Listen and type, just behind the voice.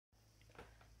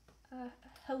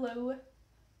Hello,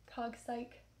 CogPsych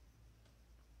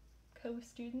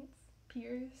co-students,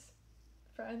 peers,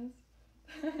 friends.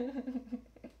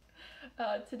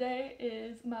 Today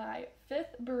is my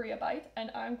fifth Bereabyte,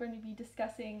 and I'm going to be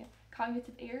discussing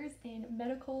cognitive errors in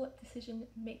medical decision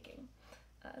making.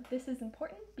 This is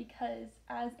important because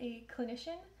as a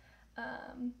clinician,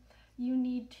 you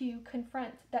need to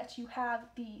confront that you have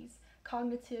these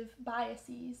cognitive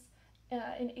biases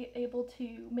and able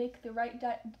to make the right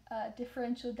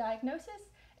differential diagnosis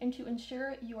and to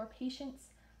ensure your patient's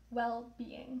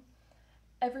well-being.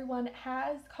 Everyone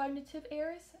has cognitive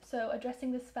errors, so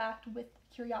addressing this fact with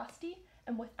curiosity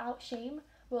and without shame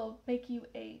will make you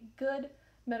a good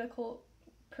medical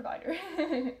provider.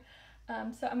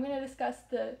 So I'm going to discuss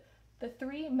the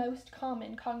three most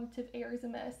common cognitive errors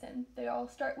in medicine. They all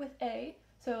start with A,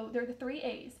 so they're the three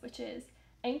A's, which is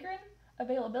anchoring,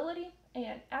 availability,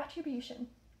 and attribution.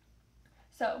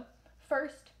 So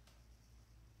first,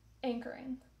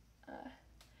 anchoring.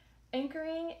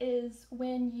 Anchoring is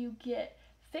when you get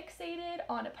fixated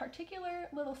on a particular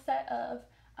little set of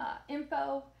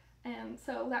info, and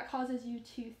so that causes you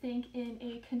to think in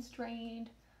a constrained,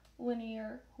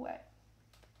 linear way.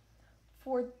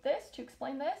 For this, to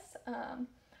explain this,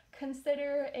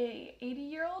 consider a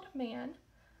 80-year-old man.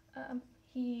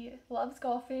 He loves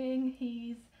golfing,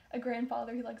 he's a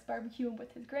grandfather, he likes barbecuing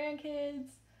with his grandkids.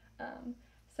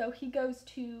 So he goes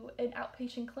to an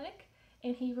outpatient clinic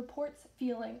and he reports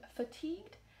feeling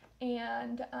fatigued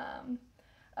and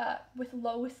with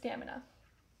low stamina.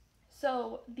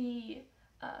 So the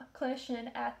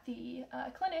clinician at the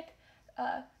clinic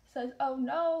says, oh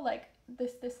no, like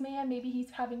this man, maybe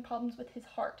he's having problems with his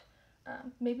heart.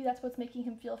 Maybe that's what's making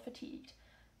him feel fatigued.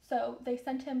 So they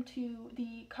sent him to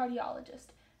the cardiologist,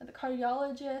 and the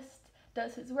cardiologist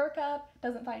does his workup,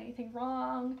 doesn't find anything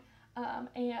wrong,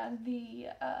 and the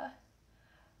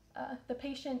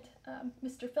patient,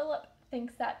 Mr. Phillip,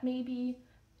 thinks that maybe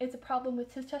it's a problem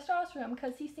with his testosterone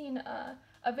because he's seen a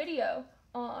video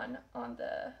on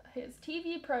his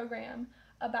TV program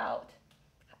about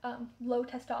low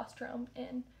testosterone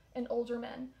in older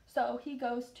men. So he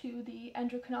goes to the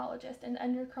endocrinologist, and the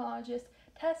endocrinologist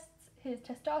tests his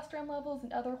testosterone levels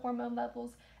and other hormone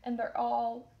levels, and they're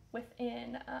all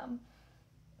within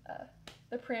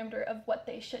the parameter of what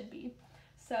they should be.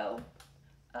 So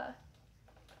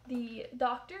the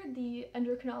doctor, the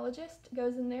endocrinologist,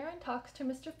 goes in there and talks to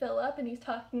Mr. Phillip, and he's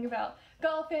talking about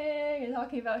golfing and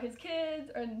talking about his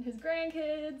kids and his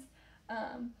grandkids,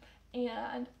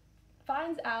 and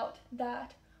finds out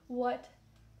that what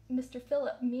Mr.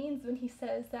 Phillip means when he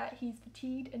says that he's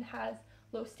fatigued and has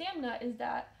low stamina is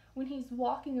that when he's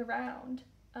walking around,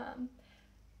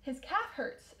 his calf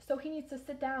hurts, so he needs to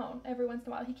sit down every once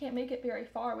in a while. He can't make it very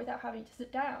far without having to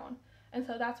sit down, and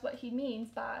so that's what he means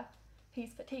by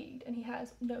he's fatigued and he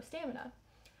has no stamina.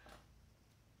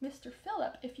 Mr.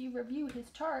 Phillip, if you review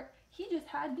his chart, he just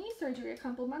had knee surgery a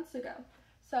couple months ago,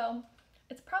 so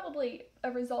it's probably a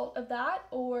result of that,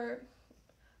 or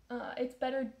it's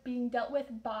better being dealt with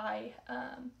by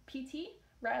PT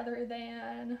rather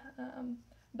than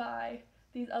by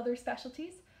these other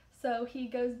specialties. So he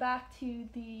goes back to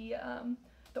the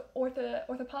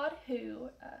orthopod who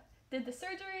did the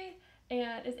surgery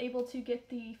and is able to get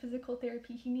the physical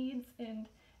therapy he needs, and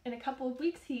in a couple of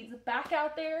weeks he's back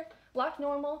out there like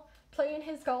normal, playing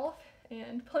his golf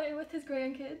and playing with his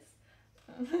grandkids.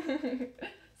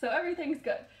 So everything's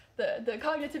good. The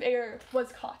cognitive error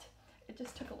was caught. It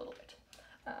just took a little bit.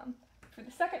 For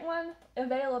the second one,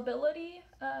 availability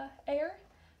error.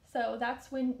 So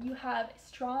that's when you have a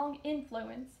strong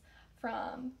influence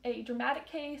from a dramatic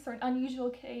case or an unusual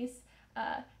case,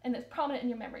 and it's prominent in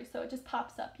your memory, so it just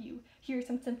pops up. You hear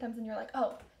some symptoms and you're like,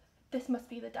 oh, this must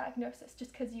be the diagnosis,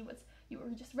 just because you were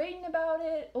just reading about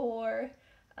it, or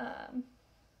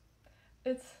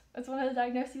it's one of the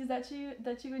diagnoses that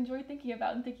you enjoy thinking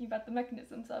about and thinking about the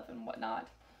mechanisms of and whatnot.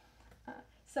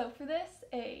 So for this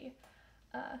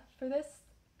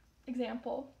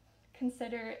example,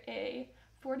 consider a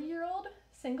 40-year-old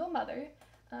single mother.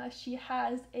 She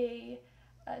has a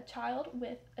child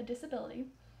with a disability.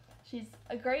 She's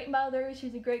a great mother,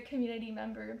 she's a great community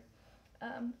member.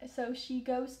 So she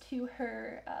goes to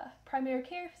her primary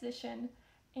care physician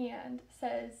and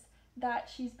says that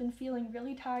she's been feeling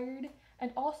really tired,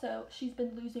 and also she's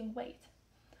been losing weight.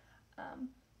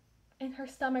 And her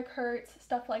stomach hurts,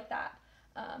 stuff like that.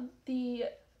 The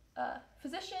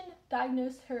physician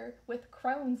diagnosed her with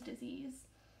Crohn's disease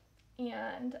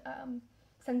and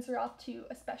sends her off to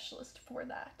a specialist for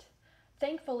that.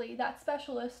 Thankfully, that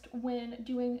specialist, when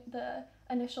doing the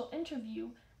initial interview,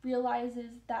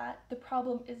 realizes that the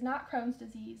problem is not Crohn's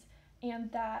disease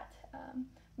and that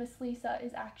Miss Lisa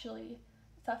is actually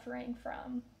suffering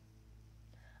from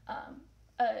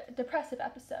a depressive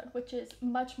episode, which is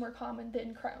much more common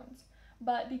than Crohn's.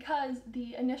 But because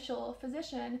the initial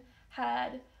physician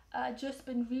had just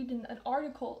been reading an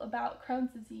article about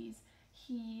Crohn's disease,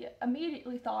 he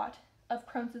immediately thought of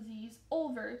Crohn's disease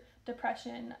over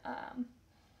depression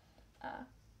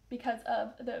because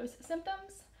of those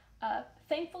symptoms.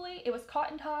 Thankfully, it was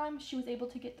caught in time. She was able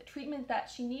to get the treatment that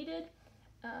she needed,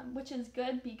 which is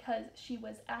good because she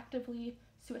was actively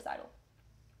suicidal.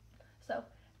 So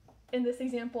in this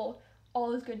example,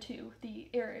 all is good too. The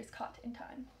error is caught in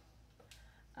time.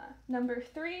 Number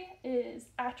 3 is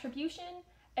attribution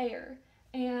error,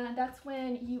 and that's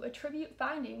when you attribute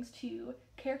findings to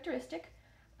characteristic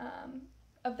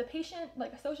of the patient,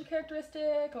 like a social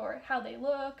characteristic or how they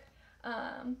look,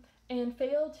 and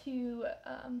fail to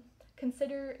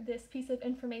consider this piece of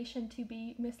information to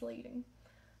be misleading.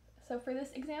 So for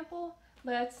this example,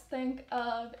 let's think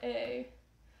of a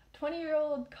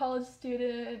 20-year-old college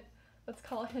student. Let's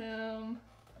call him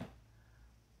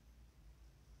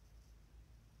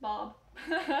Bob.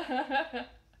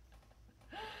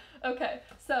 Okay,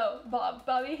 so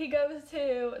Bobby, he goes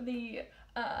to the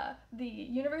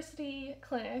university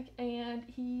clinic and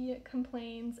he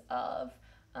complains of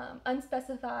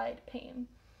unspecified pain.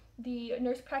 The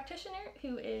nurse practitioner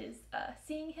who is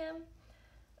seeing him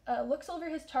looks over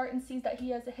his chart and sees that he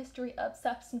has a history of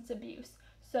substance abuse,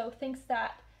 so thinks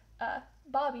that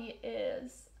Bobby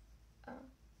is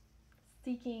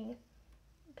seeking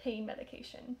pain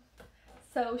medication.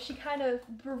 So she kind of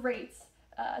berates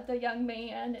the young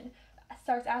man and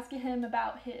starts asking him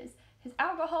about his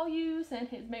alcohol use and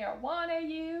his marijuana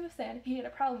use, and if he had a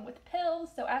problem with pills,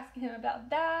 so asking him about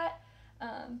that.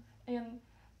 And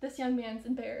this young man's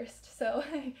embarrassed, so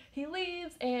he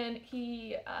leaves and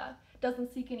he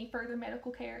doesn't seek any further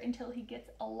medical care until he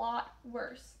gets a lot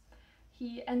worse.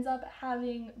 He ends up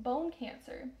having bone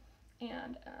cancer,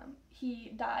 and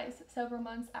he dies several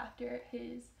months after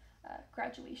his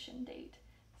graduation date.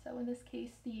 So in this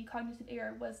case, the cognitive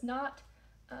error was not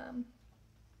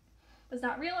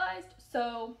realized.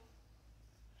 So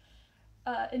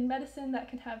in medicine, that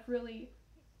can have really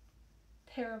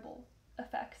terrible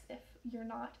effects if you're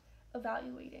not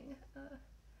evaluating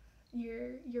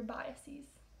your biases.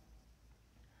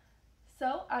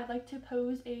 So I'd like to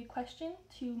pose a question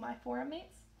to my forum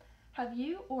mates. Have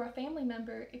you or a family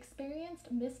member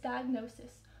experienced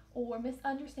misdiagnosis or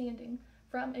misunderstanding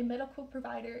from a medical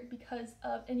provider because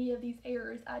of any of these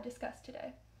errors I discussed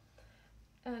today?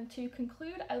 And to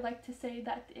conclude, I'd like to say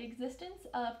that the existence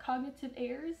of cognitive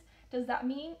errors does not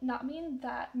mean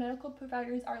that medical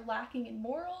providers are lacking in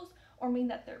morals or mean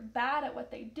that they're bad at what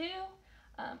they do.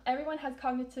 Everyone has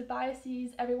cognitive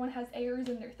biases, everyone has errors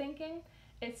in their thinking.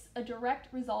 It's a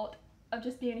direct result of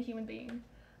just being a human being.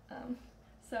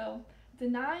 So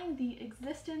denying the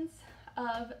existence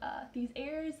of these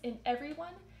errors in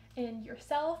everyone, in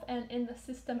yourself, and in the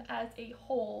system as a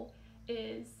whole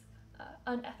is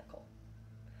unethical.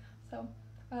 So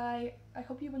I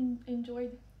hope you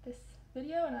enjoyed this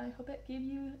video, and I hope it gave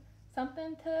you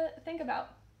something to think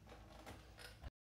about.